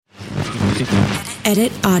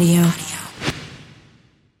Edit audio.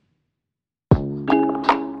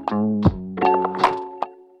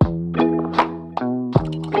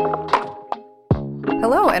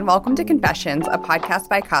 Hello, and welcome to Confessions, a podcast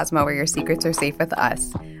by Cosmo where your secrets are safe with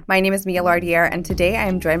us. My name is Mia Lardiere, and today I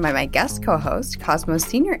am joined by my guest co-host, Cosmo's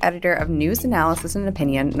senior editor of news analysis and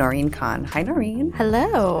opinion, Noreen Khan. Hi, Noreen.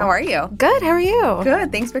 Hello. How are you? Good. How are you?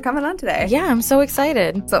 Good. Thanks for coming on today. Yeah, I'm so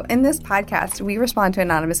excited. So in this podcast, we respond to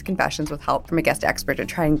anonymous confessions with help from a guest expert to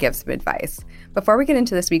try and give some advice. Before we get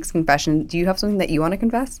into this week's confession, do you have something that you want to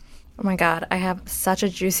confess? Oh my God, I have such a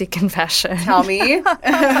juicy confession. Tell me.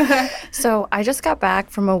 So I just got back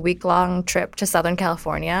from a week-long trip to Southern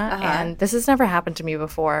California, and this has never happened to me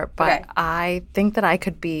before, but I think that I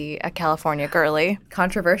could be a California girly.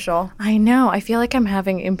 Controversial. I know. I feel like I'm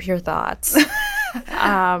having impure thoughts.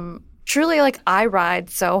 Truly, I ride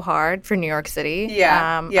so hard for New York City.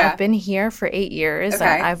 Yeah. I've been here for 8 years, and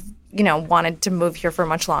I've, wanted to move here for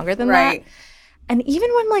much longer than that. And even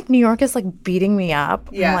when, New York is, beating me up,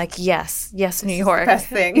 I'm like, yes, New York. This is the best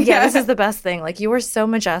thing. Yeah, this is the best thing. You are so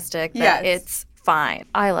majestic that it's fine.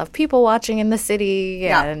 I love people watching in the city,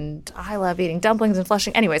 and I love eating dumplings and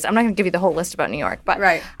Flushing. Anyways, I'm not going to give you the whole list about New York, but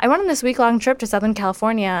I went on this week-long trip to Southern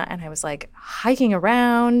California, and I was, hiking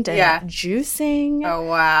around and juicing. Oh,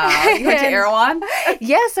 wow. You went to Erewhon?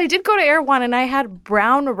 Yes, I did go to Erewhon, and I had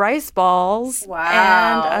brown rice balls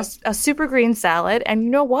and a super green salad, and you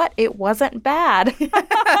know what? It wasn't bad.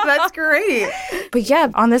 That's great. But yeah,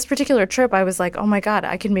 on this particular trip, I was like, oh my God,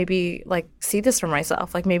 I can maybe, see this for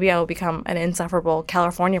myself. Maybe I will become an insufferable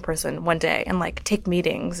California person one day and take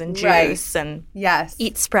meetings and juice and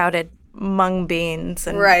eat sprouted mung beans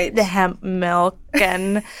and the hemp milk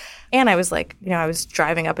and I was I was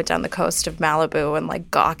driving up and down the coast of Malibu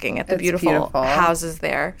and gawking at the beautiful houses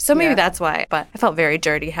there. So maybe that's why. But I felt very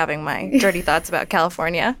dirty having my dirty thoughts about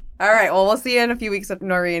California. All right. Well, we'll see you in a few weeks if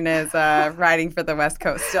Noreen is riding for the West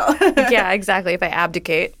Coast still. Yeah, exactly. If I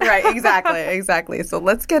abdicate. Right. Exactly. So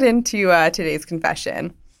let's get into today's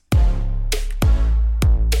confession.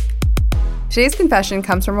 Today's confession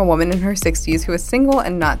comes from a woman in her 60s who is single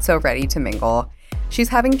and not so ready to mingle. She's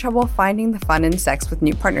having trouble finding the fun in sex with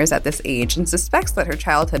new partners at this age and suspects that her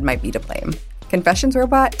childhood might be to blame. Confessions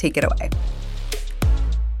Robot, take it away.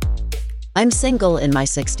 I'm single in my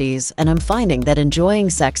 60s, and I'm finding that enjoying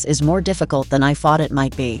sex is more difficult than I thought it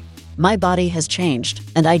might be. My body has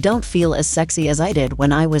changed, and I don't feel as sexy as I did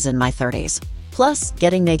when I was in my 30s. Plus,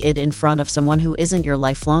 getting naked in front of someone who isn't your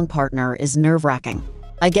lifelong partner is nerve-wracking.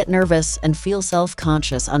 I get nervous and feel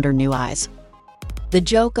self-conscious under new eyes. The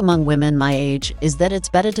joke among women my age is that it's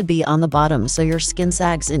better to be on the bottom so your skin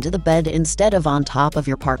sags into the bed instead of on top of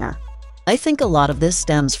your partner. I think a lot of this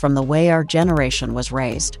stems from the way our generation was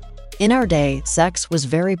raised. In our day, sex was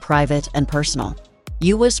very private and personal.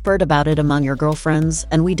 You whispered about it among your girlfriends,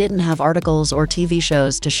 and we didn't have articles or TV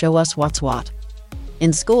shows to show us what's what.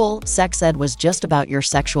 In school, sex ed was just about your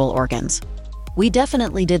sexual organs. We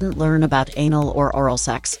definitely didn't learn about anal or oral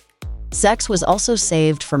sex. Sex was also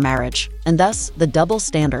saved for marriage, and thus the double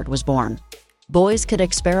standard was born. Boys could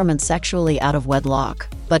experiment sexually out of wedlock,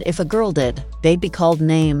 but if a girl did, they'd be called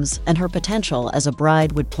names and her potential as a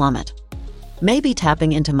bride would plummet. Maybe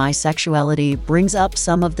tapping into my sexuality brings up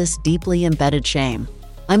some of this deeply embedded shame.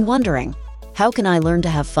 I'm wondering, how can I learn to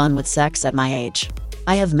have fun with sex at my age?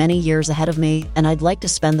 I have many years ahead of me, and I'd like to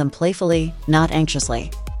spend them playfully, not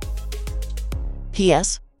anxiously.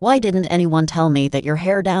 P.S. Why didn't anyone tell me that your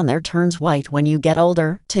hair down there turns white when you get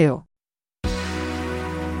older, too?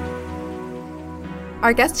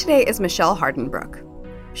 Our guest today is Michelle Hardenbrook.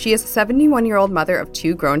 She is a 71-year-old mother of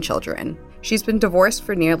 2 grown children. She's been divorced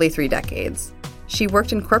for nearly 3 decades. She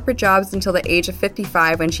worked in corporate jobs until the age of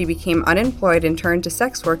 55 when she became unemployed and turned to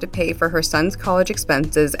sex work to pay for her son's college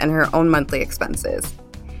expenses and her own monthly expenses.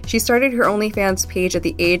 She started her OnlyFans page at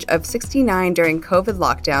the age of 69 during COVID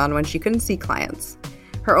lockdown when she couldn't see clients.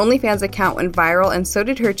 Her OnlyFans account went viral, and so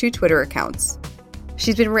did her 2 Twitter accounts.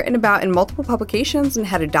 She's been written about in multiple publications and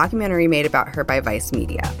had a documentary made about her by Vice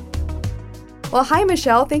Media. Well, hi,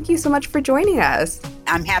 Michelle. Thank you so much for joining us.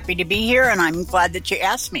 I'm happy to be here, and I'm glad that you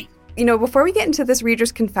asked me. Before we get into this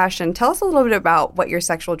reader's confession, tell us a little bit about what your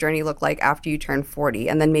sexual journey looked like after you turned 40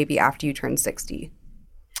 and then maybe after you turned 60.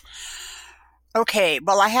 Okay,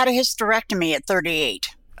 well, I had a hysterectomy at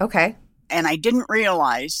 38. Okay. And I didn't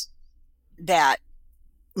realize that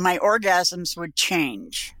my orgasms would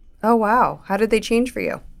change. Oh, wow. How did they change for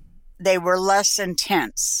you? They were less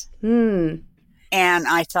intense. And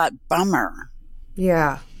I thought, bummer.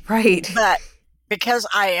 Yeah, right. But because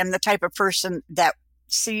I am the type of person that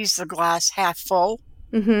sees the glass half full,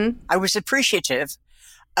 I was appreciative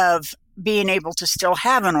of being able to still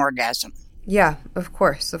have an orgasm. Yeah, of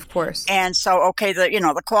course, of course. And so, okay,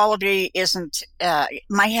 the quality isn't,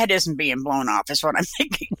 my head isn't being blown off is what I'm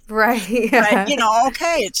thinking. Right. Yeah. But,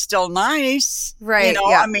 okay, it's still nice. Right.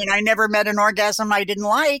 Yeah. I mean, I never met an orgasm I didn't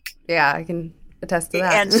like. Yeah, I can attest to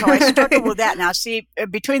that. And so I struggled with that. Now, see,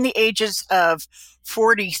 between the ages of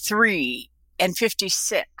 43 and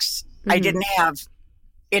 56, I didn't have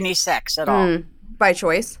any sex at all. By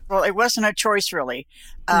choice? Well, it wasn't a choice, really.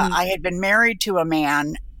 I had been married to a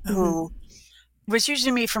man who was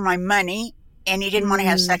using me for my money, and he didn't want to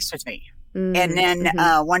have sex with me. And then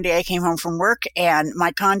one day I came home from work, and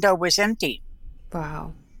my condo was empty.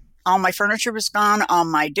 Wow. All my furniture was gone, all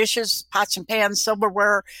my dishes, pots and pans,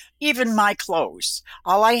 silverware, even my clothes.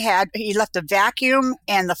 All I had, he left a vacuum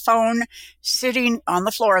and the phone sitting on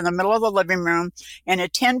the floor in the middle of the living room, and a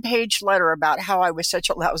 10-page letter about how I was such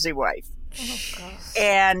a lousy wife. Oh, gosh.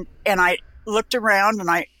 And I looked around, and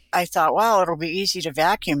I thought, well, it'll be easy to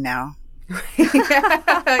vacuum now.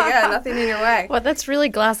 Yeah, nothing in your way. Well, that's really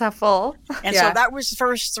glass half full. And so that was the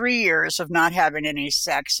first 3 years of not having any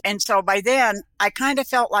sex. And so by then, I kind of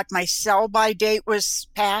felt like my sell-by date was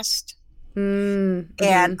past. And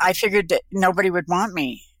I figured that nobody would want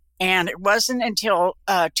me. And it wasn't until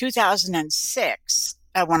 2006,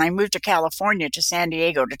 when I moved to California, to San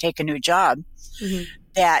Diego to take a new job,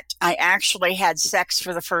 that I actually had sex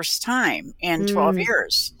for the first time in 12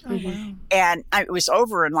 years. Oh, wow. And it was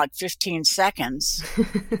over in like 15 seconds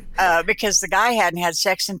because the guy hadn't had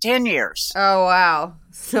sex in 10 years. Oh, wow.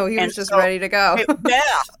 So he was just ready to go.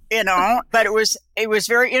 But it was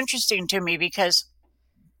very interesting to me because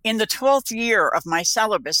in the 12th year of my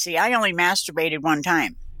celibacy, I only masturbated one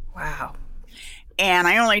time. Wow. And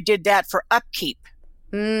I only did that for upkeep.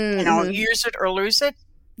 Use it or lose it.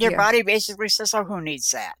 Your body basically says, oh, who needs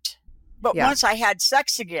that? But once I had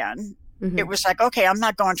sex again, it was like, okay, I'm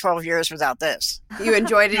not going 12 years without this. You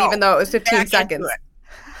enjoyed it even though it was 15 seconds.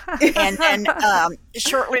 And then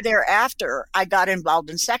shortly thereafter, I got involved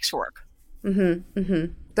in sex work. The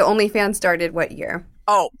OnlyFans started what year?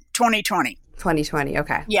 Oh, 2020. 2020,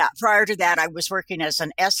 okay. Yeah, prior to that, I was working as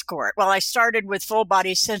an escort. Well, I started with full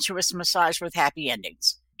body sensuous massage with happy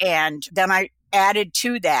endings. And then I added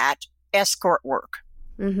to that escort work.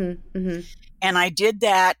 And I did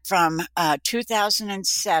that from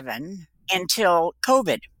 2007 until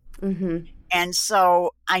COVID. And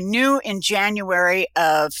so I knew in January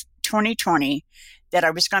of 2020 that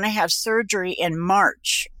I was going to have surgery in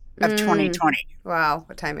March of 2020. Wow,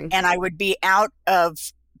 what timing. And I would be out of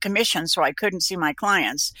commission, so I couldn't see my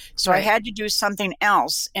clients. So I had to do something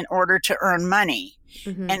else in order to earn money.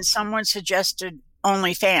 And someone suggested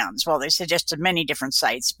OnlyFans. Well, they suggested many different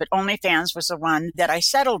sites, but OnlyFans was the one that I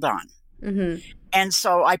settled on. And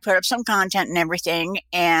so I put up some content and everything,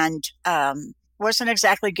 and wasn't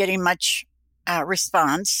exactly getting much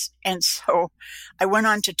response. And so I went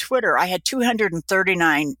on to Twitter. I had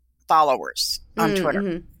 239 followers on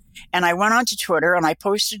Twitter. And I went onto Twitter and I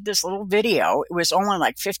posted this little video. It was only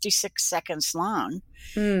like 56 seconds long.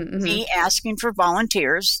 Me asking for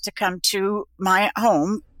volunteers to come to my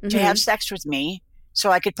home to have sex with me so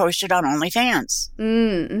I could post it on OnlyFans.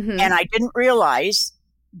 And I didn't realize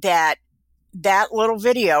that little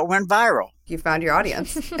video went viral. You found your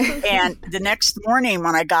audience. And the next morning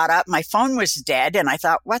when I got up, my phone was dead. And I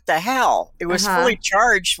thought, what the hell? It was fully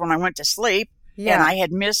charged when I went to sleep. And I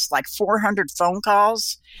had missed like 400 phone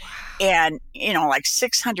calls and, like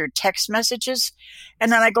 600 text messages.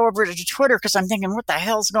 And then I go over to Twitter because I'm thinking, what the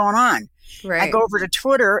hell's going on? I go over to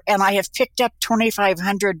Twitter and I have picked up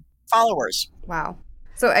 2,500 followers. Wow.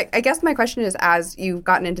 So I guess my question is, as you've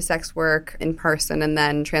gotten into sex work in person and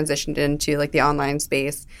then transitioned into like the online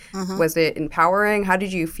space, was it empowering? How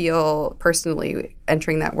did you feel personally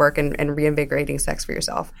entering that work and reinvigorating sex for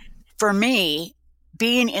yourself? For me,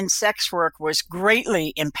 being in sex work was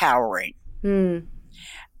greatly empowering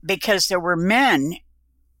because there were men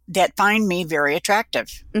that find me very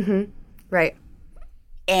attractive. Right.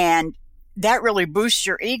 And that really boosts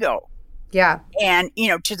your ego. Yeah. And,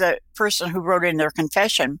 to the person who wrote in their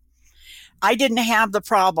confession, I didn't have the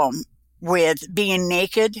problem with being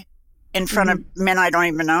naked in front of men I don't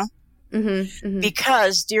even know.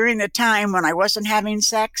 Because during the time when I wasn't having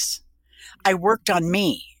sex, I worked on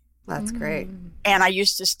me. That's great. And I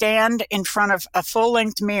used to stand in front of a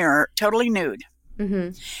full-length mirror, totally nude.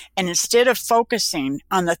 And instead of focusing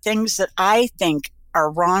on the things that I think are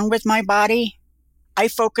wrong with my body, I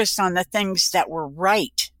focused on the things that were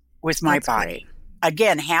right with my body. Great.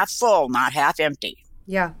 Again, half full, not half empty.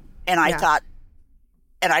 Yeah. And I thought,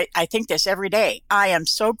 and I think this every day, I am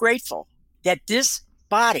so grateful that this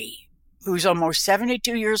body, who's almost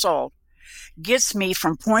 72 years old, gets me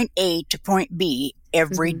from point A to point B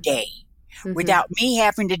every day. without me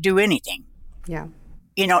having to do anything. Yeah.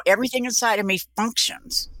 You know, everything inside of me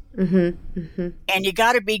functions. And you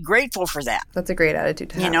got to be grateful for that. That's a great attitude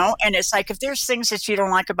to have. You know, and it's like, if there's things that you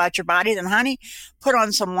don't like about your body, then honey, put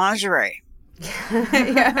on some lingerie.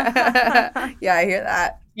 Yeah, I hear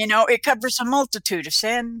that. You know, it covers a multitude of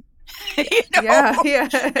sin. You know? Yeah.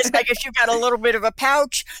 It's like, if you got a little bit of a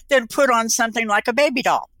pouch, then put on something like a baby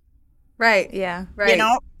doll. Right. Yeah. Right. You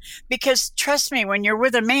know, because trust me, when you're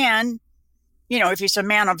with a man, you know, if he's a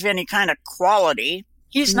man of any kind of quality,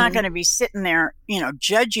 he's not going to be sitting there, you know,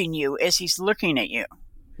 judging you as he's looking at you.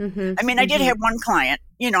 I mean, I did have one client,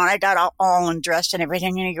 you know, and I got all undressed and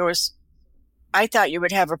everything. And he goes, I thought you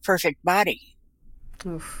would have a perfect body.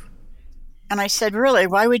 Oof. And I said, really?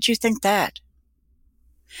 Why would you think that?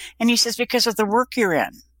 And he says, because of the work you're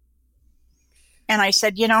in. And I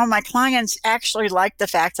said, you know, my clients actually like the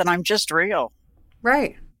fact that I'm just real.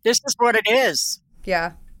 Right. This is what it is.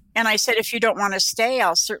 Yeah. And I said, if you don't want to stay,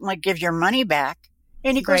 I'll certainly give your money back.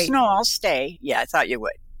 And he goes, no, I'll stay. Yeah, I thought you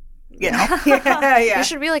would. You know? Yeah. You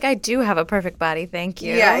should be like, I do have a perfect body. Thank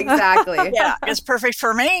you. Yeah, exactly. Yeah, it's perfect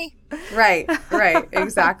for me. Right.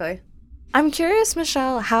 Exactly. I'm curious,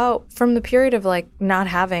 Michelle, how from the period of like not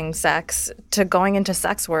having sex to going into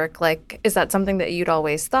sex work, like, is that something that you'd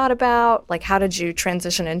always thought about? Like, how did you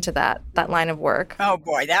transition into that line of work? Oh,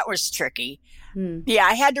 boy, that was tricky. Yeah,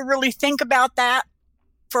 I had to really think about that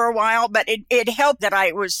for a while, but it helped that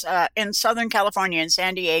I was in Southern California in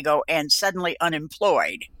San Diego and suddenly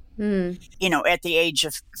unemployed, you know, at the age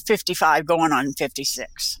of 55 going on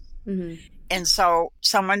 56. And so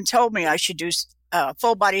someone told me I should do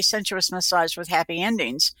full body sensuous massage with happy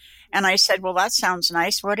endings. And I said, well, that sounds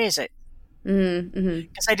nice. What is it?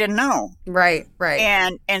 Because I didn't know. Right.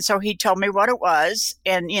 And so he told me what it was,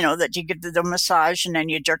 and, you know, that you give the massage and then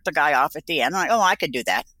you jerk the guy off at the end. I'm like, oh, I could do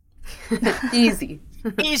that. Easy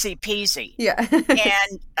peasy. Yeah.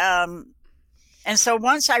 And so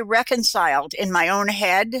once I reconciled in my own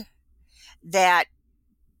head that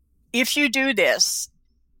if you do this,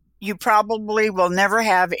 you probably will never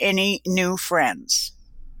have any new friends.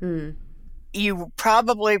 You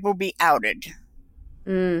probably will be outed.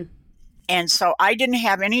 And so I didn't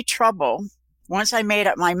have any trouble once I made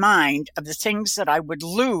up my mind of the things that I would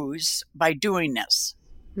lose by doing this,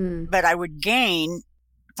 but I would gain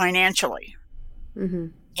financially.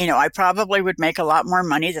 You know, I probably would make a lot more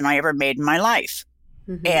money than I ever made in my life.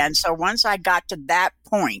 And so once I got to that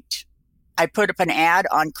point, I put up an ad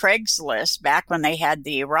on Craigslist back when they had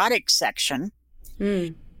the erotic section.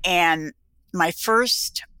 And my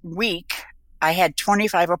first week, I had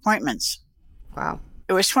 25 appointments. Wow.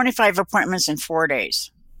 It was 25 appointments in 4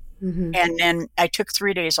 days. And then I took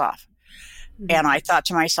 3 days off. And I thought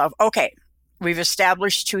to myself, okay, we've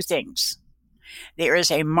established two things. There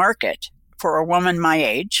is a market for a woman my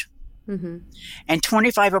age, and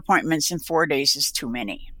 25 appointments in 4 days is too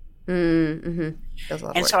many. And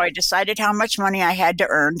so I decided how much money I had to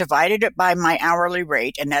earn, divided it by my hourly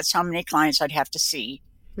rate, and that's how many clients I'd have to see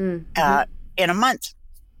in a month.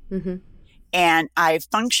 And I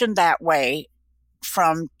functioned that way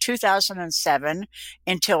from 2007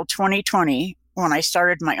 until 2020, when I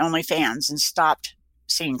started my OnlyFans and stopped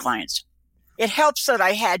seeing clients. It helps that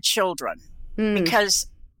I had children, because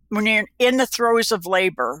when you're in the throes of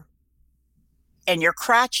labor and your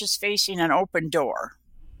crotch is facing an open door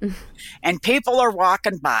and people are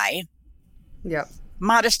walking by,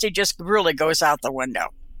 modesty just really goes out the window.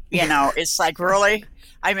 You know, it's like, really?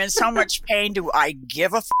 I'm in so much pain. Do I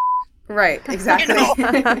give a f***? Right, exactly. You know?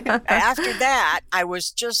 After that, I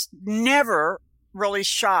was just never really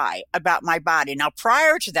shy about my body. Now,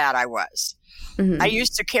 prior to that, I was. I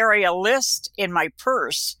used to carry a list in my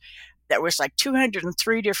purse that was like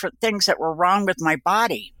 203 different things that were wrong with my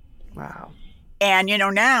body. Wow. And, you know,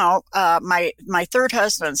 now my third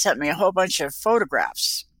husband sent me a whole bunch of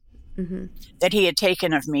photographs that he had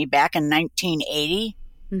taken of me back in 1980.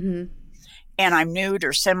 And I'm nude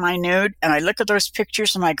or semi-nude. And I look at those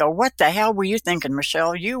pictures and I go, what the hell were you thinking,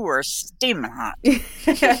 Michelle? You were steaming hot. You're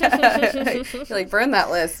like, burn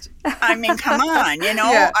that list. I mean, come on. You know,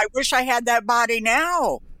 I wish I had that body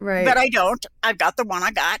now. Right. But I don't. I've got the one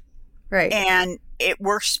I got. Right. And it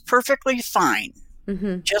works perfectly fine,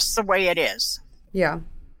 just the way it is. Yeah.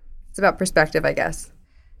 It's about perspective, I guess,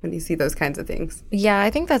 when you see those kinds of things. Yeah, I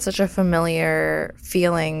think that's such a familiar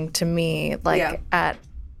feeling to me. Like at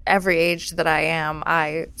every age that I am,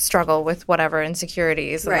 I struggle with whatever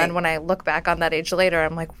insecurities. And then when I look back on that age later,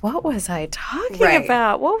 I'm like, what was I talking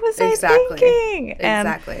about? What was I thinking?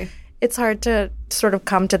 Exactly. it's hard to sort of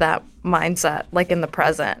come to that mindset, like in the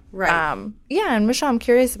present. Right. Yeah. And Michelle, I'm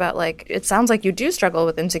curious about, like, it sounds like you do struggle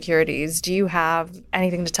with insecurities. Do you have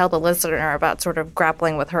anything to tell the listener about sort of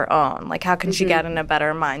grappling with her own? Like, how can she get in a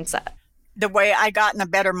better mindset? The way I got in a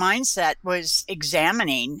better mindset was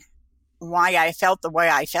examining why I felt the way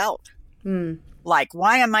I felt. Like,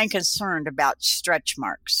 why am I concerned about stretch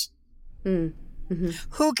marks?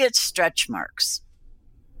 Who gets stretch marks?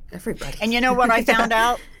 Everybody. And you know what I found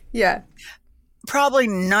out? Yeah. Probably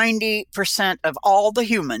 90% of all the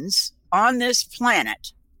humans on this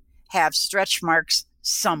planet have stretch marks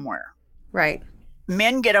somewhere. Right.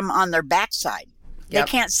 Men get them on their backside. They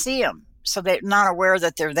can't see them, so they're not aware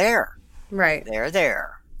that they're there. Right. They're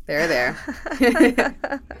there. They're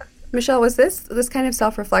there. Michelle, was this kind of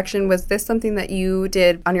self-reflection, was this something that you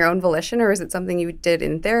did on your own volition, or is it something you did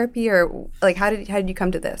in therapy, or like how did you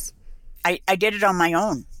come to this? I did it on my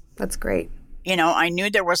own. That's great. You know, I knew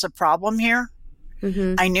there was a problem here.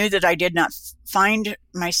 I knew that I did not find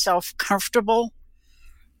myself comfortable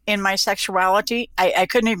in my sexuality. I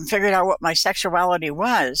couldn't even figure out what my sexuality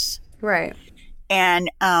was. Right. And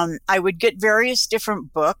I would get various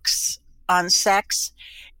different books on sex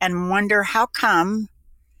and wonder, how come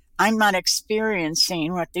I'm not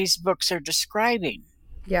experiencing what these books are describing?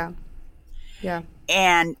 Yeah. Yeah.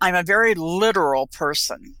 And I'm a very literal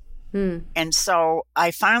person. And so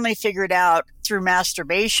I finally figured out through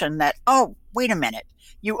masturbation that, oh, wait a minute,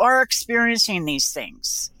 you are experiencing these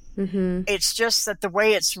things. It's just that the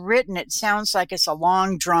way it's written, it sounds like it's a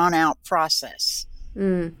long, drawn-out process.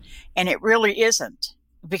 And it really isn't.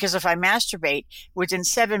 Because if I masturbate, within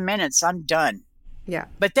 7 minutes, I'm done. Yeah.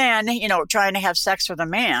 But then, you know, trying to have sex with a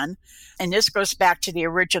man, and this goes back to the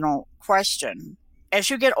original question, as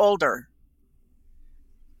you get older,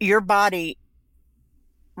 your body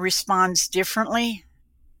responds differently,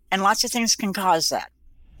 and lots of things can cause that.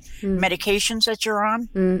 Medications that you're on.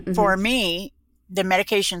 For me, the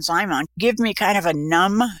medications I'm on give me kind of a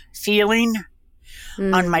numb feeling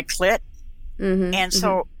on my clit. And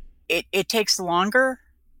so it takes longer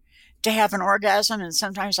to have an orgasm, and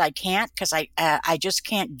sometimes I can't because I just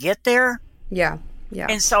can't get there. Yeah. Yeah.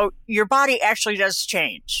 And so your body actually does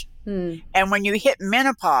change. And when you hit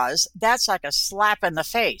menopause, that's like a slap in the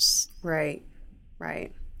face. Right.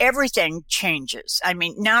 Right. Everything changes. I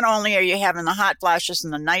mean, not only are you having the hot flashes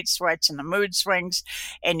and the night sweats and the mood swings,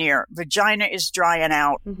 and your vagina is drying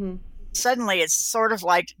out, suddenly it's sort of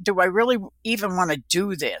like, do I really even want to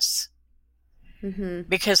do this?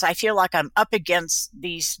 Because I feel like I'm up against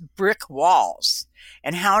these brick walls,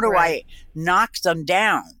 and how do I knock them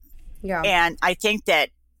down? Yeah. And I think that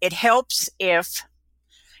it helps if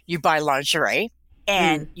you buy lingerie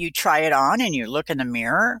and you try it on and you look in the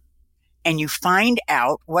mirror and you find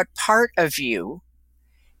out what part of you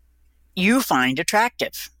find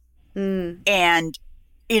attractive. And,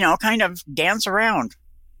 you know, kind of dance around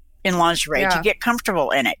in lingerie to get comfortable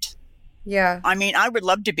in it. Yeah. I mean, I would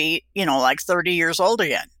love to be, you know, like 30 years old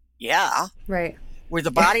again. Yeah. Right. With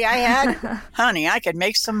the body I had, honey, I could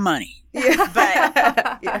make some money.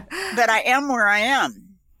 Yeah. But I am where I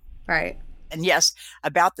am. Right. And yes,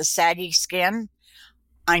 about the saggy skin,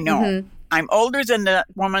 I know. I'm older than the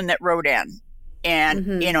woman that wrote in.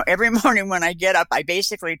 And, you know, every morning when I get up, I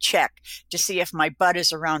basically check to see if my butt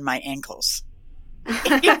is around my ankles. You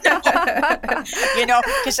know,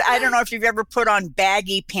 because I don't know if you've ever put on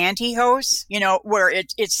baggy pantyhose, you know, where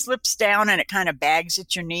it slips down and it kind of bags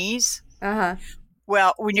at your knees.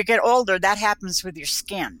 Well, when you get older, that happens with your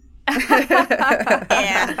skin.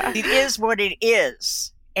 And it is what it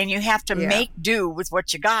is. And you have to make do with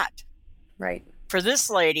what you got. Right. For this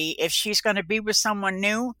lady, if she's going to be with someone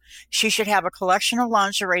new, she should have a collection of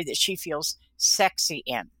lingerie that she feels sexy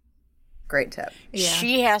in. Great tip. Yeah.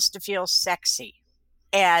 She has to feel sexy.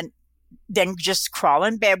 And then just crawl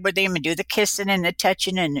in bed with him and do the kissing and the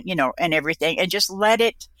touching and, you know, and everything. And just let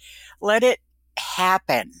it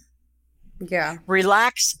happen. Yeah.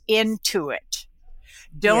 Relax into it.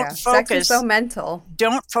 Don't focus. Sex is so mental.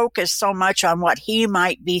 Don't focus so much on what he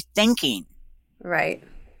might be thinking. Right.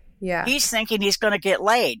 Yeah. He's thinking he's going to get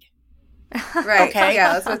laid. Right. Okay.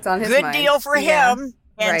 Yeah, that's what's on his mind. Good deal for him.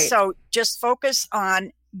 And so just focus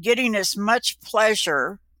on getting as much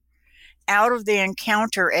pleasure out of the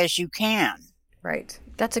encounter as you can. Right.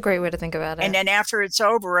 That's a great way to think about it. And then after it's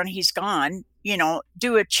over and he's gone, you know,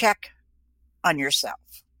 do a check on yourself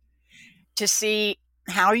to see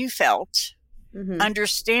how you felt,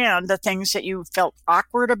 understand the things that you felt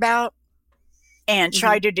awkward about, and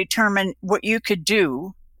try to determine what you could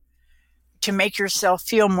do to make yourself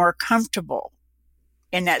feel more comfortable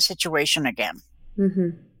in that situation again.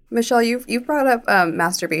 Michelle, you've brought up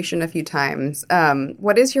masturbation a few times.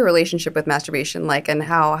 What is your relationship with masturbation like, and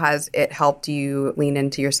how has it helped you lean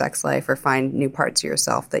into your sex life or find new parts of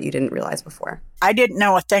yourself that you didn't realize before? I didn't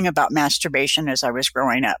know a thing about masturbation as I was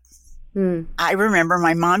growing up. I remember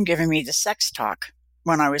my mom giving me the sex talk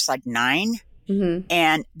when I was like 9. Mm-hmm.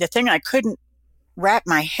 And the thing I couldn't wrap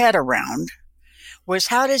my head around was,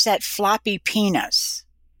 how does that floppy penis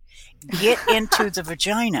get into the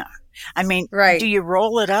vagina? I mean, do you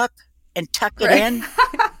roll it up and tuck it in?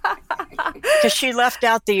 Because she left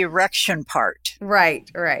out the erection part. Right.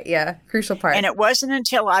 Yeah. Crucial part. And it wasn't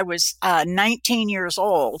until I was 19 years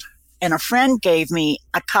old and a friend gave me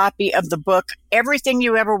a copy of the book, Everything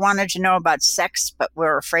You Ever Wanted to Know About Sex But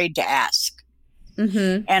Were Afraid to Ask.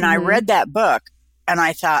 Mm-hmm. And I read that book and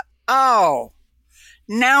I thought, oh,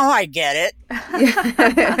 now I get it.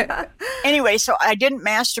 Anyway, so I didn't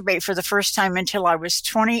masturbate for the first time until I was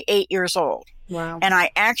 28 years old. Wow. And I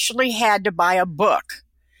actually had to buy a book.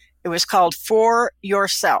 It was called For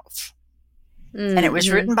Yourself. Mm-hmm. And it was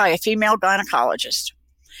written by a female gynecologist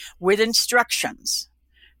with instructions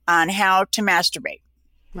on how to masturbate.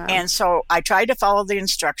 Wow. And so I tried to follow the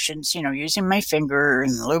instructions, using my finger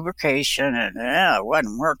and lubrication, and it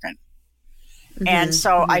wasn't working. Mm-hmm. And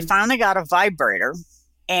so I finally got a vibrator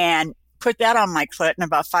and put that on my clit, and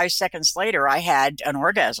about 5 seconds later, I had an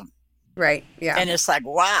orgasm. Right, yeah. And it's like,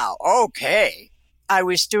 wow, okay. I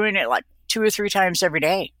was doing it like 2 or 3 times every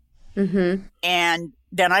day. Mm-hmm. And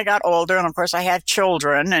then I got older, and of course I had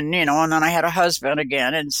children, and, and then I had a husband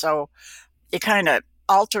again. And so it kind of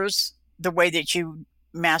alters the way that you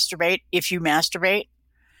masturbate, if you masturbate.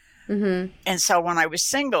 Mm-hmm. And so when I was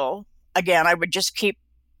single, again, I would just keep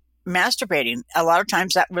masturbating. A lot of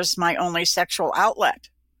times that was my only sexual outlet.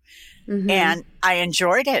 Mm-hmm. And I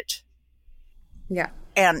enjoyed it. Yeah.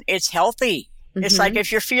 And it's healthy. Mm-hmm. It's like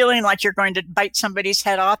if you're feeling like you're going to bite somebody's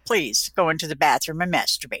head off, please go into the bathroom and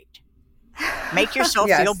masturbate. Make yourself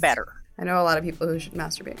feel better. I know a lot of people who should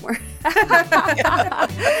masturbate more. Yeah.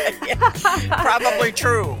 Probably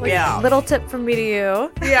true. Yeah. Little tip from me to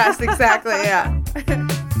you. Yes, exactly. Yeah.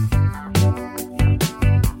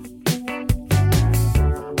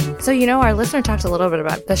 So, our listener talked a little bit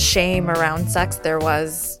about the shame around sex there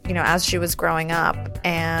was, as she was growing up.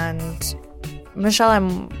 And Michelle,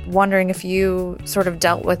 I'm wondering if you sort of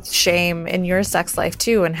dealt with shame in your sex life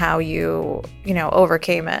too, and how you,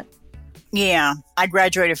 overcame it. Yeah. I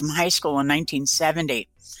graduated from high school in 1970,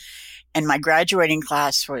 and my graduating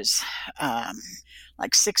class was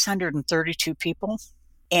like 632 people.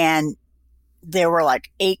 And there were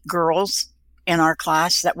like 8 girls in our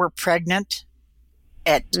class that were pregnant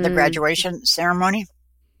at the graduation ceremony.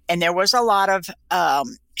 And there was a lot of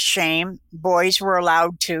shame. Boys were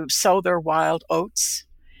allowed to sow their wild oats,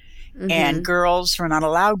 and girls were not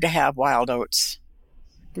allowed to have wild oats.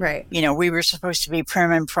 Right. We were supposed to be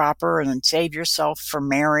prim and proper and save yourself for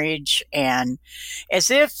marriage. And as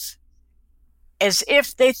if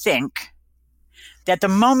they think that the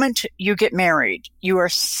moment you get married, you are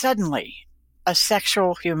suddenly a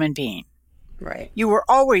sexual human being. Right. You were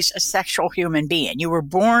always a sexual human being. You were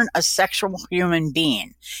born a sexual human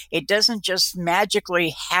being. It doesn't just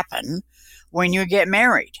magically happen when you get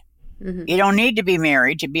married. Mm-hmm. You don't need to be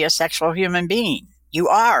married to be a sexual human being. You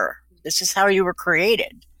are. This is how you were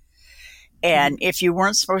created. And if you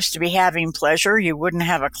weren't supposed to be having pleasure, you wouldn't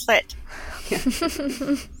have a clit.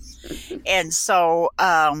 And so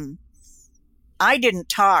I didn't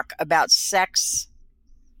talk about sex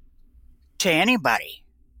to anybody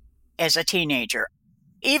as a teenager.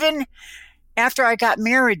 Even after I got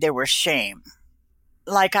married, there was shame.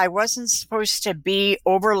 Like I wasn't supposed to be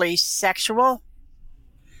overly sexual.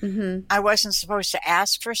 Mm-hmm. I wasn't supposed to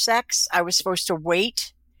ask for sex. I was supposed to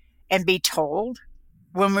wait and be told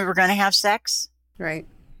when we were going to have sex. Right.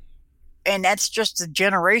 And that's just the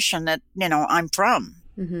generation that, I'm from.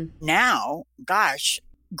 Mm-hmm. Now, gosh,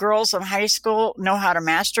 girls in high school know how to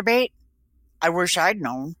masturbate. I wish I'd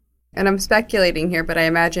known. And I'm speculating here, but I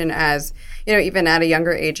imagine as, even at a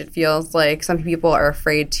younger age, it feels like some people are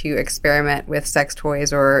afraid to experiment with sex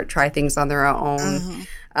toys or try things on their own. Mm-hmm.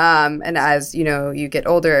 And as, you get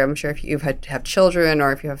older, I'm sure if you've had to have children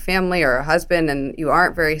or if you have a family or a husband and you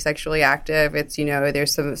aren't very sexually active, it's,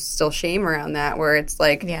 there's some still shame around that where it's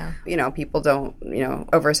like, people don't,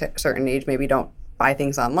 over a certain age maybe don't buy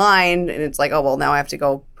things online, and it's like, oh, well, now I have to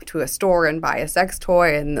go to a store and buy a sex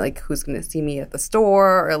toy, and like, who's going to see me at the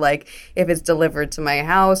store? Or like, if it's delivered to my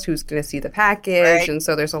house, who's going to see the package? Right. And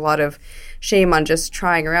so there's a lot of shame on just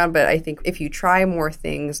trying around. But I think if you try more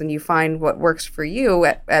things and you find what works for you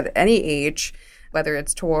at any age, whether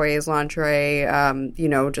it's toys, lingerie,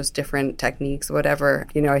 just different techniques, whatever.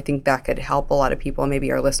 I think that could help a lot of people,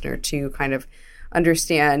 maybe our listener, to kind of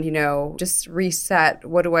understand, just reset.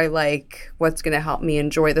 What do I like? What's going to help me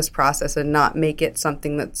enjoy this process and not make it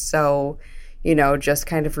something that's so, just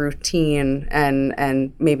kind of routine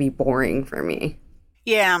and maybe boring for me.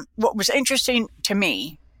 Yeah. What was interesting to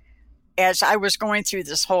me as I was going through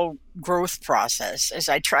this whole growth process is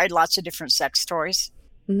I tried lots of different sex toys,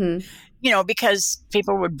 because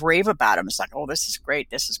people would rave about them. It's like, oh, this is great.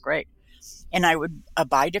 This is great. And I would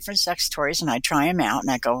buy different sex toys and I'd try them out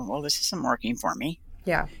and I go, well, this isn't working for me.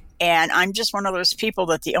 Yeah. And I'm just one of those people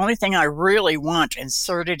that the only thing I really want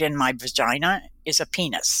inserted in my vagina is a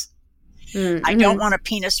penis. Mm-hmm. I don't want a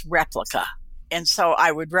penis replica. And so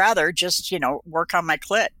I would rather just, work on my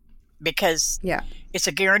clit because it's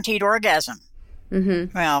a guaranteed orgasm.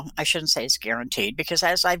 Mm-hmm. Well, I shouldn't say it's guaranteed because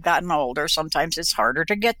as I've gotten older, sometimes it's harder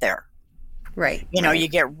to get there. Right. You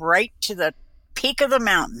get right to the peak of the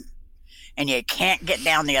mountain and you can't get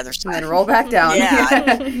down the other side. And then roll back down.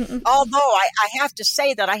 Yeah. Although I have to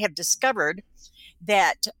say that I have discovered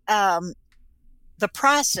that the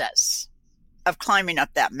process of climbing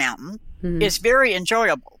up that mountain is very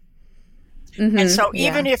enjoyable. Mm-hmm. And so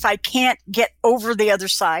even if I can't get over the other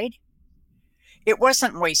side, it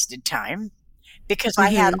wasn't wasted time because I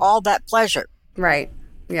had all that pleasure. Right.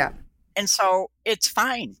 Yeah. And so it's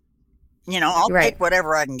fine. I'll take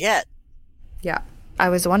whatever I can get. Yeah. I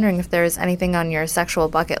was wondering if there is anything on your sexual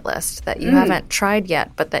bucket list that you haven't tried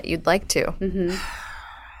yet, but that you'd like to. Mm-hmm.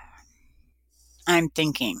 I'm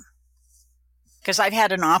thinking, because I've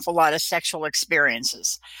had an awful lot of sexual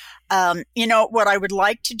experiences. What I would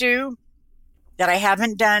like to do that I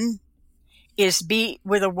haven't done is be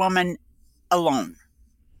with a woman alone.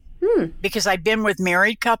 Because I've been with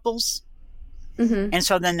married couples. Mm-hmm. And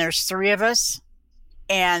so then there's 3 of us.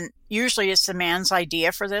 And usually it's the man's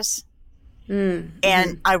idea for this. Mm-hmm.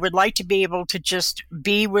 And I would like to be able to just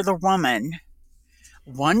be with a woman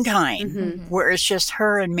one time where it's just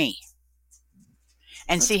her and me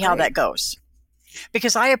and see how that goes.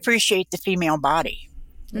 Because I appreciate the female body.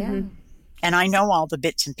 Yeah. Mm-hmm. And I know all the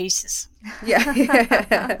bits and pieces. Yeah.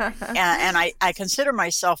 and I consider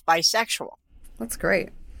myself bisexual. That's great.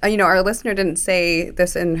 Our listener didn't say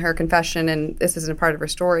this in her confession, and this isn't a part of her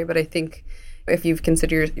story, but I think if you've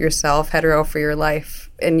considered yourself hetero for your life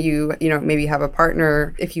and you maybe have a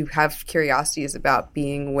partner, if you have curiosities about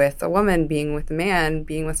being with a woman, being with a man,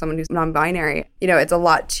 being with someone who's non-binary, it's a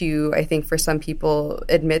lot to, I think, for some people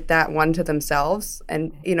admit that one to themselves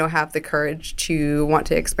and, have the courage to want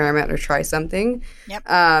to experiment or try something. Yep.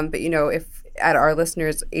 But, if at our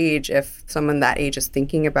listeners' age, if someone that age is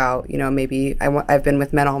thinking about, maybe I've been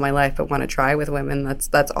with men all my life but want to try with women,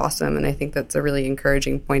 that's awesome. And I think that's a really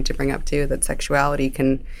encouraging point to bring up too, that sexuality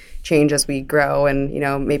can change as we grow. And,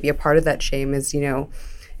 maybe a part of that shame is,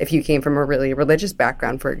 if you came from a really religious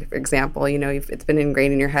background, for example, it's been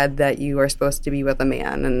ingrained in your head that you are supposed to be with a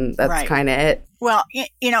man, and that's kind of it. Well,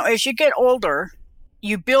 as you get older,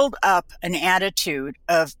 you build up an attitude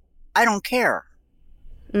of, I don't care.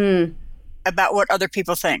 About what other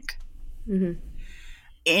people think. Mm-hmm.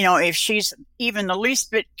 If she's even the least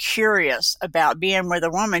bit curious about being with a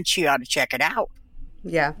woman, she ought to check it out.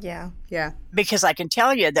 Yeah. Yeah. Yeah. Because I can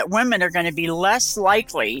tell you that women are going to be less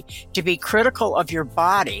likely to be critical of your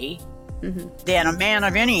body than a man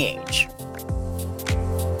of any age.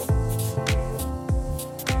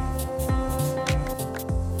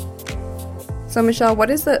 So, Michelle, what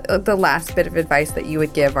is the last bit of advice that you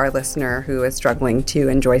would give our listener who is struggling to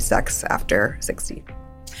enjoy sex after 60?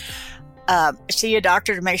 See a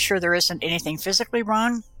doctor to make sure there isn't anything physically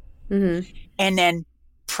wrong. Mm-hmm. And then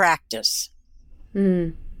practice.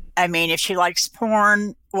 Mm. I mean, if she likes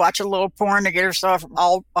porn, watch a little porn to get herself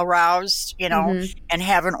all aroused, and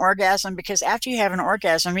have an orgasm. Because after you have an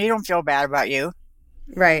orgasm, you don't feel bad about you.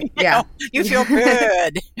 Right. Yeah. You feel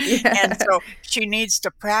good. Yeah. And so she needs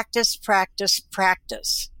to practice.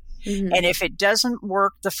 Mm-hmm. And if it doesn't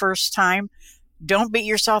work the first time, don't beat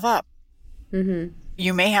yourself up. Mm-hmm.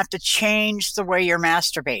 You may have to change the way you're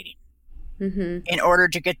masturbating in order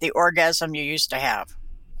to get the orgasm you used to have.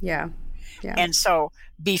 Yeah. Yeah. And so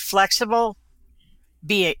be flexible,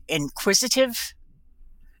 be inquisitive,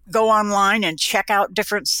 go online and check out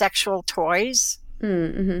different sexual toys.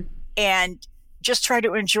 Mm-hmm. And just try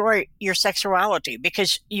to enjoy your sexuality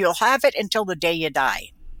because you'll have it until the day you die.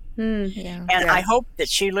 And I hope that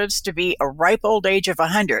she lives to be a ripe old age of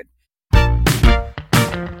 100.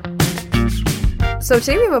 So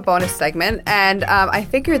today we have a bonus segment, and I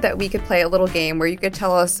figured that we could play a little game where you could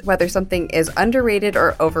tell us whether something is underrated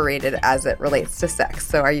or overrated as it relates to sex.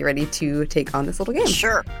 So are you ready to take on this little game?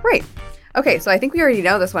 Sure. Great. Okay, so I think we already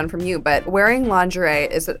know this one from you, but wearing lingerie,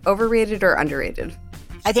 is it overrated or underrated?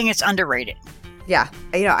 I think it's underrated. Yeah.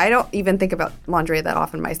 I don't even think about lingerie that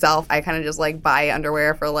often myself. I kind of just buy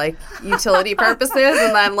underwear for utility purposes.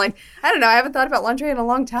 And then I don't know. I haven't thought about lingerie in a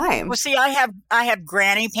long time. Well, see, I have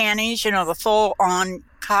granny panties, the full on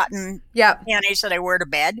cotton panties that I wear to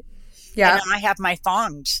bed. Yeah. And then I have my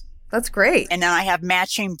thongs. That's great. And then I have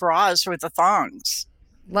matching bras with the thongs.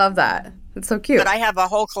 Love that. It's so cute. But I have a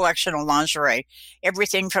whole collection of lingerie.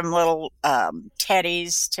 Everything from little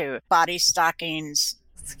teddies to body stockings.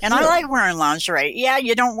 And I like wearing lingerie. Yeah,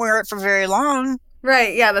 you don't wear it for very long.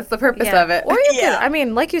 Right, yeah, that's the purpose of it. Or you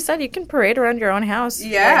can, like you said, you can parade around your own house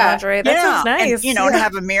wearing lingerie. That sounds nice. And, to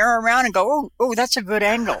have a mirror around and go, oh, that's a good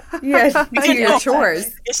angle. Yeah, your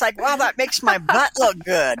chores. It's wow, that makes my butt look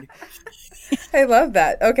good. I love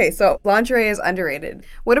that. Okay, so lingerie is underrated.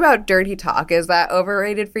 What about dirty talk? Is that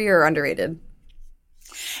overrated for you or underrated?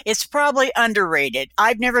 It's probably underrated.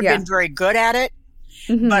 I've never been very good at it.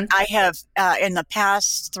 Mm-hmm. But I have, in the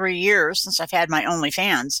past 3 years, since I've had my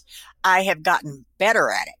OnlyFans, I have gotten better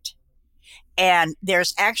at it. And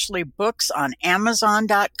there's actually books on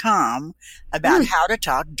Amazon.com about how to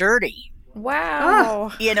talk dirty.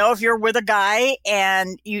 Wow. If you're with a guy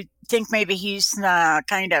and you think maybe he's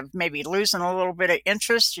kind of maybe losing a little bit of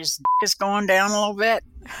interest, his is going down a little bit,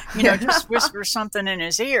 just whisper something in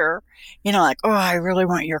his ear, oh, I really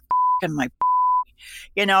want your in my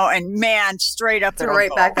and man, straight up.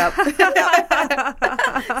 Right back up.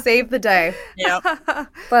 Save the day. Yep.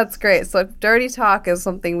 That's great. So dirty talk is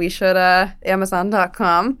something we should,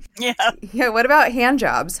 Amazon.com. Yeah. Yeah. What about hand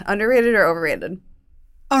jobs? Underrated or overrated?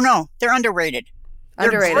 Oh, no. They're underrated.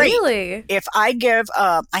 Underrated. Really? If I give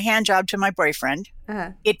a hand job to my boyfriend,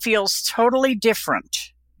 it feels totally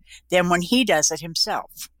different than when he does it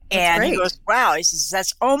himself. That's great. He goes, wow, he says,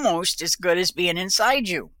 that's almost as good as being inside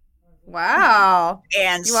you. Wow.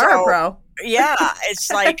 And you are a pro. Yeah. It's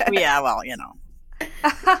I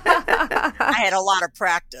had a lot of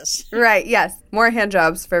practice. Right. Yes. More hand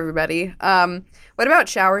jobs for everybody. What about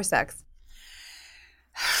shower sex?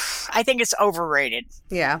 I think it's overrated.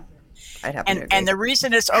 Yeah. I'd have to agree. And the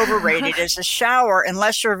reason it's overrated is a shower,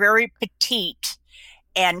 unless you're very petite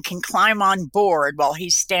and can climb on board while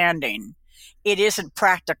he's standing, it isn't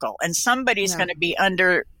practical. And somebody's going to be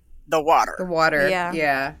under the water. The water. Yeah.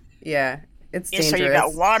 Yeah. It's dangerous. So you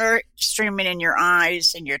got water streaming in your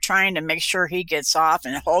eyes and you're trying to make sure he gets off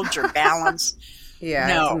and hold your balance.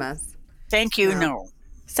 It's a mess. Thank you. No.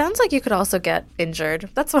 Sounds like you could also get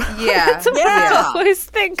injured. That's what I always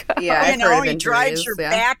think of. Yeah, he drives your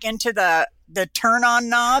back into the turn-on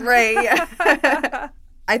knob. Right. Yeah.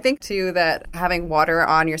 I think, too, that having water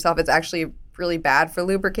on yourself is actually really bad for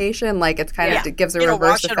lubrication. It's kind of, it gives a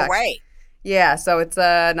reverse effect. It'll wash it away. Yeah, so it's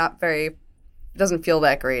not very... doesn't feel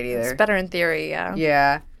that great either. It's better in theory, yeah.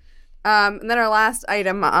 Yeah. And then our last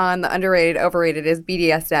item on the underrated, overrated is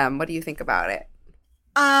BDSM. What do you think about it?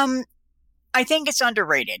 I think it's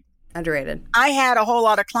underrated. Underrated. I had a whole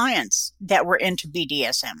lot of clients that were into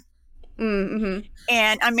BDSM. Mm-hmm.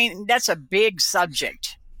 And, that's a big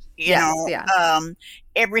subject. You know? Yeah.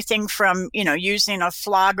 Everything from, using a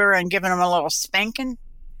flogger and giving them a little spanking,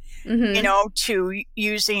 to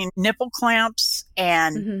using nipple clamps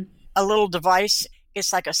and... a little device.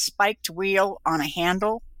 It's like a spiked wheel on a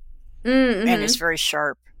handle, and it's very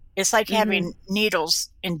sharp. It's like having needles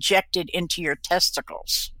injected into your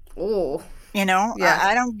testicles. Oh, I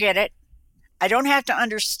don't get it. I don't have to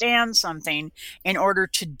understand something in order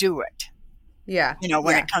to do it. Yeah.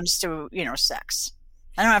 When it comes to, sex,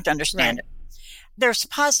 I don't have to understand it. There's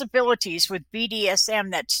possibilities with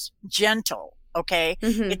BDSM that's gentle. Okay.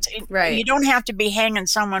 Right. You don't have to be hanging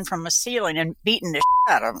someone from a ceiling and beating the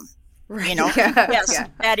shit out of them. Right.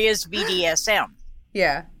 That is BDSM.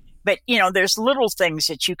 Yeah. But, there's little things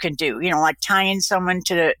that you can do, like tying someone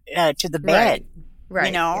to the bed,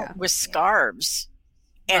 right. With scarves.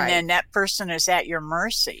 And then that person is at your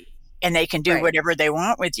mercy and they can do whatever they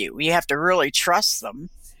want with you. You have to really trust them.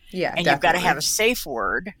 Yeah. And you've got to have a safe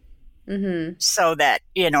word so that,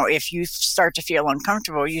 if you start to feel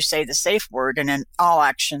uncomfortable, you say the safe word and then all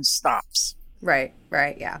action stops. Right.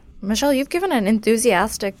 Yeah. Michelle, you've given an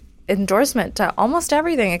enthusiastic endorsement to almost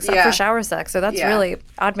everything except for shower sex. So that's really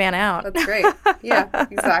odd man out. That's great. Yeah,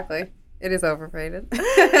 exactly. It is overrated.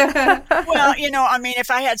 Well,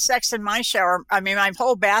 if I had sex in my shower, my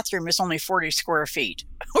whole bathroom is only 40 square feet.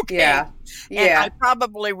 Okay. Yeah. And I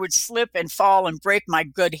probably would slip and fall and break my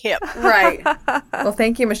good hip. Right. Well,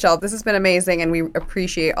 thank you, Michelle. This has been amazing, and we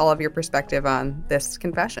appreciate all of your perspective on this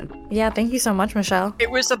confession. Yeah, thank you so much, Michelle.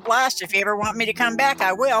 It was a blast. If you ever want me to come back,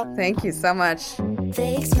 I will. Thank you so much.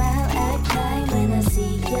 Fake smile at night when I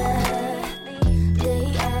see ya.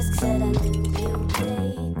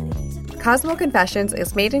 Cosmo Confessions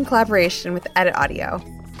is made in collaboration with Edit Audio.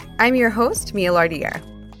 I'm your host, Mia Lardiere.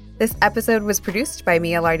 This episode was produced by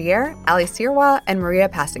Mia Lardiere, Ali Sirwa, and Maria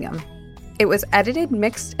Passingham. It was edited,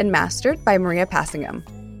 mixed, and mastered by Maria Passingham.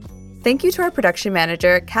 Thank you to our production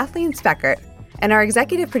manager, Kathleen Speckert, and our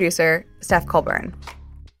executive producer, Steph Colburn.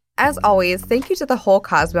 As always, thank you to the whole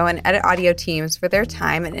Cosmo and Edit Audio teams for their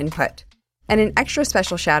time and input. And an extra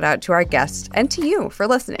special shout out to our guest and to you for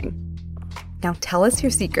listening. Now tell us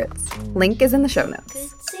your secrets. Link is in the show notes. Good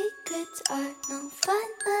secrets are no fun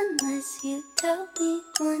unless you tell me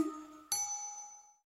one.